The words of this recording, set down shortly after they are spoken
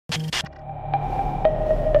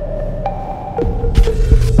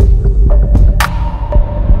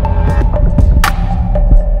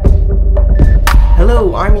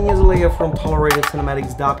Aleya from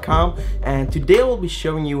ToleratedCinematics.com, and today I will be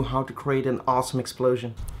showing you how to create an awesome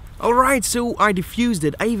explosion. Alright, so I diffused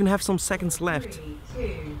it. I even have some seconds left.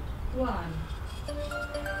 3, 2, 1.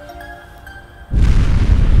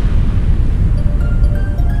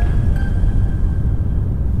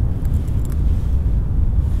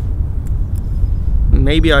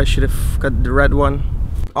 Maybe I should have got the red one.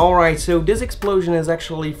 Alright, so this explosion is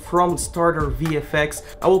actually from Starter VFX.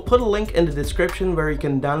 I will put a link in the description where you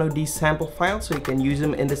can download these sample files so you can use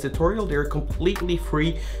them in this tutorial. They're completely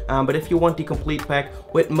free, but if you want the complete pack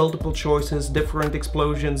with multiple choices, different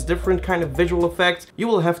explosions, different kind of visual effects, you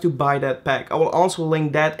will have to buy that pack. I will also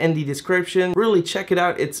link that in the description. Really check it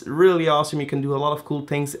out, it's really awesome. You can do a lot of cool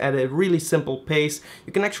things at a really simple pace.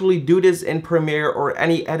 You can actually do this in Premiere or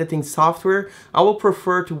any editing software. I will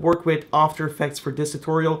prefer to work with After Effects for this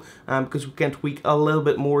tutorial. Because we can tweak a little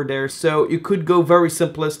bit more there. So you could go very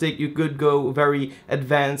simplistic, you could go very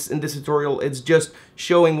advanced. In this tutorial it's just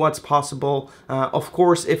showing what's possible. Of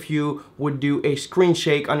course, if you would do a screen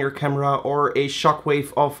shake on your camera or a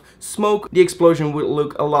shockwave of smoke, the explosion would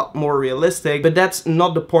look a lot more realistic, but that's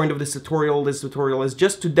not the point of this tutorial. This tutorial is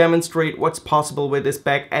just to demonstrate what's possible with this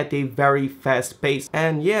pack at a very fast pace.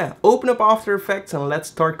 And yeah, open up After Effects and let's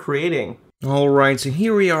start creating. Alright, so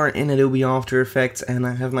here we are in Adobe After Effects and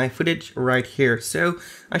I have my footage right here. So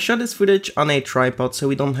I shot this footage on a tripod so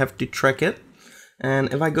we don't have to track it.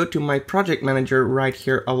 And if I go to my project manager right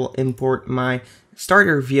here, I will import my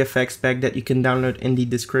Starter VFX pack that you can download in the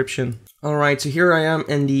description. Alright, so here I am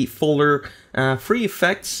in the folder free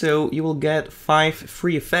effects. So you will get 5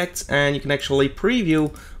 free effects and you can actually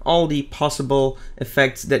preview all the possible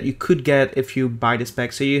effects that you could get if you buy this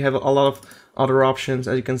pack. So you have a lot of other options,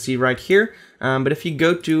 as you can see right here, but if you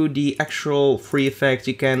go to the actual free effects,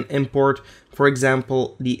 you can import, for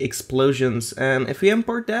example, the explosions. And if we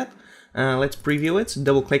import that, let's preview it. So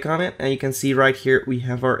double click on it and you can see right here we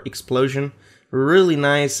have our explosion. Really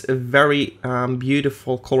nice, very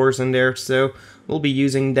beautiful colors in there, so we'll be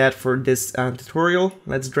using that for this tutorial.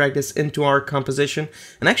 Let's drag this into our composition.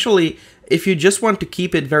 And actually, if you just want to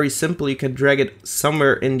keep it very simple, you can drag it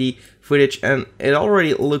somewhere in the footage and it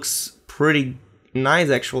already looks pretty nice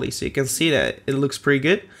actually, so you can see that it looks pretty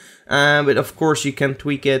good, but of course you can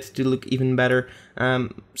tweak it to look even better.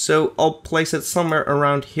 So I'll place it somewhere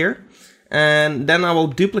around here and then I will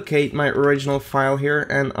duplicate my original file here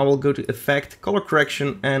and I will go to Effect, Color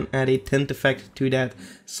Correction and add a tint effect to that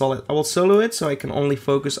solid. I will solo it so I can only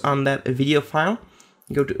focus on that video file.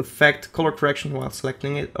 Go to Effect, Color Correction while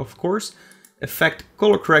selecting it, of course. Effect,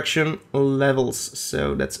 Color Correction, Levels,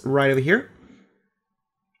 so that's right over here.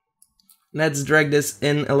 Let's drag this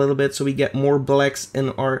in a little bit so we get more blacks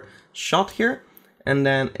in our shot here. And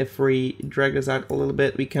then if we drag this out a little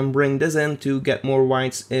bit, we can bring this in to get more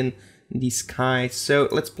whites in the sky. So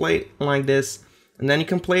let's play it like this. And then you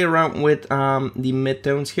can play around with the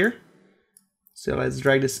midtones here. So let's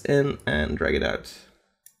drag this in and drag it out.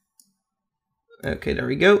 Okay, there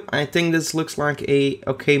we go. I think this looks like a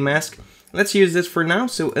okay mask. Let's use this for now.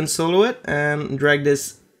 So unsolo it and drag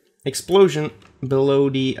this explosion below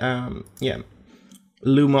the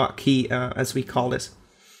Luma key, as we call this.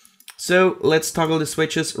 So let's toggle the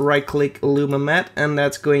switches, right click Luma Matte, and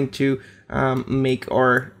that's going to make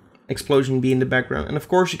our explosion be in the background. And of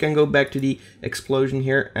course you can go back to the explosion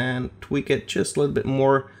here and tweak it just a little bit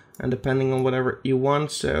more, and depending on whatever you want.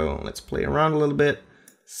 So let's play around a little bit,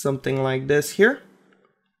 something like this here.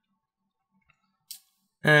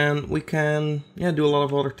 And we can do a lot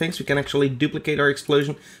of other things. We can actually duplicate our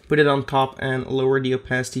explosion, put it on top and lower the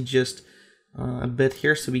opacity just a bit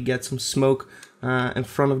here so we get some smoke in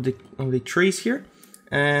front of the trees here.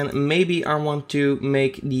 And maybe I want to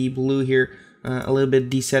make the blue here a little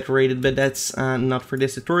bit desaturated, but that's not for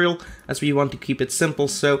this tutorial as we want to keep it simple.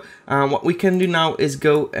 So what we can do now is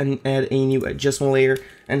go and add a new adjustment layer,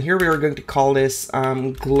 and here we are going to call this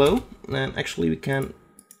glow. And actually we can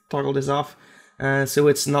toggle this off. So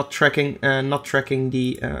it's not tracking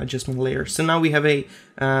the adjustment layer. So now we have a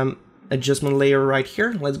adjustment layer right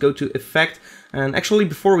here. Let's go to Effect, and actually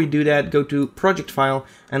before we do that, go to Project File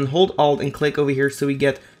and hold Alt and click over here so we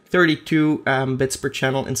get 32 bits per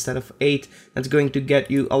channel instead of 8. That's going to get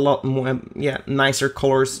you a lot more nicer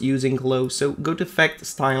colors using glow. So go to Effect,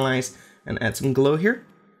 Stylize, and add some glow here.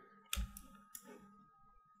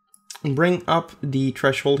 Bring up the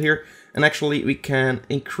threshold here, and actually we can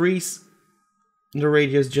increase the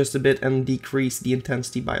radius just a bit and decrease the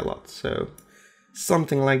intensity by a lot, so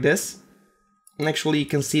something like this. And actually you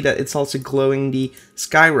can see that it's also glowing the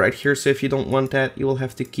sky right here, so if you don't want that you will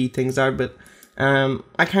have to key things out, but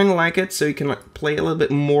I kind of like it, so you can play a little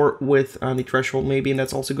bit more with the threshold maybe, and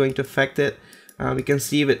that's also going to affect it. We can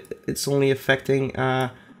see it's only affecting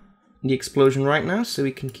the explosion right now, so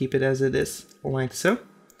we can keep it as it is, like so.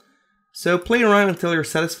 So play around until you're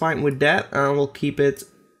satisfied with that. We'll keep it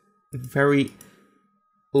very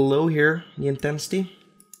low here, the intensity,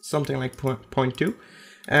 something like 0.2.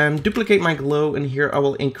 And duplicate my glow, and here I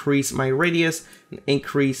will increase my radius and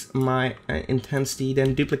increase my intensity,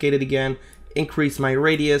 then duplicate it again, increase my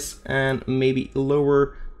radius, and maybe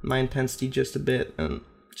lower my intensity just a bit, and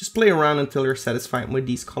just play around until you're satisfied with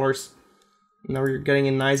these colors. Now you're getting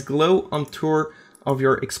a nice glow on tour of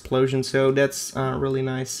your explosion, so that's really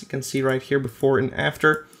nice. You can see right here before and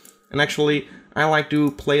after. And actually, I like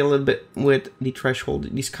to play a little bit with the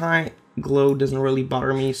threshold. The sky glow doesn't really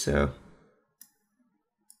bother me, so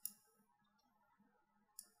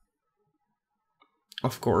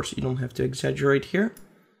of course, you don't have to exaggerate here.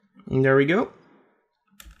 And there we go.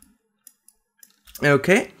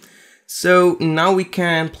 Okay, so now we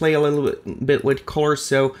can play a little bit with colors.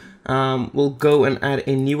 So we'll go and add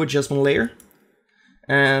a new adjustment layer.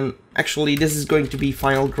 And actually, this is going to be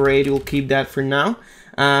final grade. We'll keep that for now.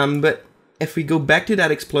 But if we go back to that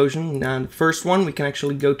explosion, the first one, we can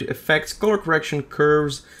actually go to Effects, Color Correction,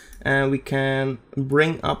 Curves, and we can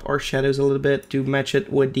bring up our shadows a little bit to match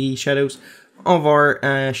it with the shadows of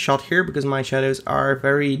our shot here, because my shadows are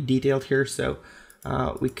very detailed here, so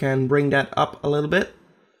we can bring that up a little bit,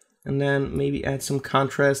 and then maybe add some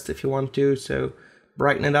contrast if you want to, so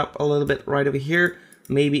brighten it up a little bit right over here,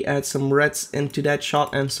 maybe add some reds into that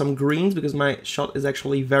shot and some greens, because my shot is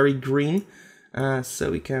actually very green,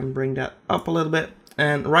 so we can bring that up a little bit,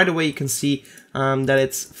 and right away you can see that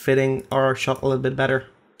it's fitting our shot a little bit better.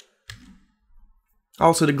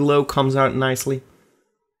 Also, the glow comes out nicely.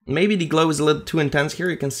 Maybe the glow is a little too intense here,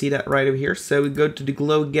 you can see that right over here. So we go to the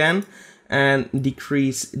glow again and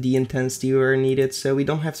decrease the intensity where needed, so we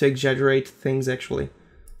don't have to exaggerate things actually.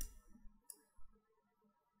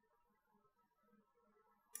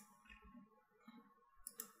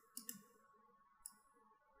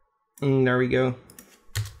 And there we go.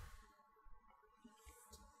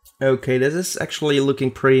 Okay, this is actually looking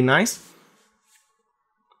pretty nice.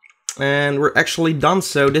 And we're actually done.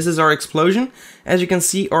 So this is our explosion. As you can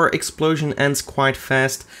see, our explosion ends quite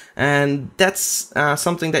fast, and that's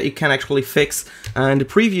something that you can actually fix. In the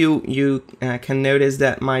preview, you can notice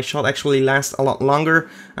that my shot actually lasts a lot longer,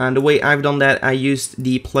 and the way I've done that, I used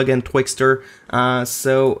the plugin Twixtor.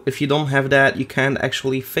 So if you don't have that, you can't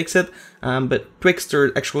actually fix it, but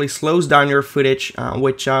Twixtor actually slows down your footage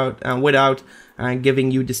without giving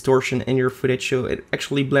you distortion in your footage, so it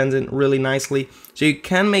actually blends in really nicely. So you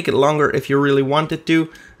can make it longer if you really wanted to,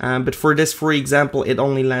 but for this free example it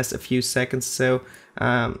only lasts a few seconds, so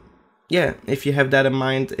yeah, if you have that in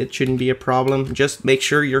mind, it shouldn't be a problem. Just make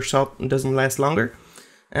sure your shot doesn't last longer.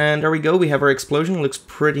 And there we go, we have our explosion. It looks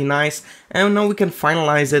pretty nice, and now we can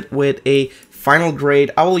finalize it with a final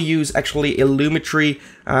grade. I will use actually a Lumetri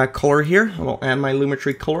color here. I will add my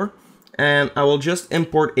Lumetri color, and I will just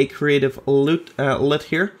import a creative lit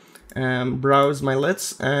here, browse my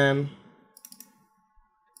lits, and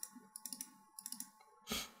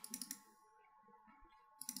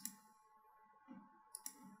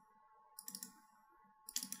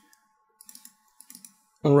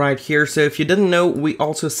right here. So if you didn't know, we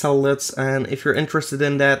also sell LUTs, and if you're interested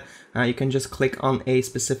in that, you can just click on a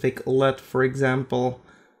specific LUT. For example,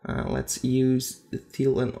 let's use the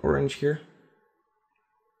teal and orange here.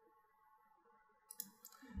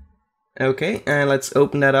 Okay, and let's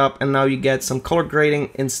open that up, and now you get some color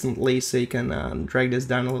grading instantly, so you can drag this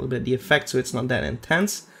down a little bit, the effect, so it's not that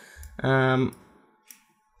intense. Or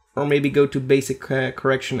maybe go to basic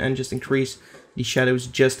correction and just increase the shadows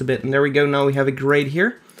just a bit. And there we go, now we have a grade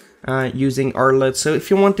here using our LUTs. So if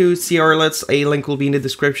you want to see our LUTs, a link will be in the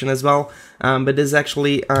description as well. But this is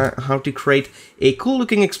actually how to create a cool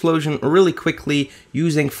looking explosion really quickly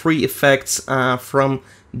using free effects from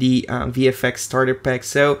the VFX starter pack.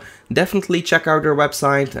 So definitely check out their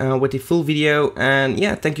website with the full video. And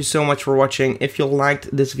yeah, thank you so much for watching. If you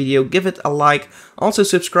liked this video, give it a like. Also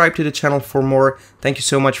subscribe to the channel for more. Thank you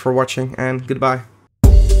so much for watching, and goodbye.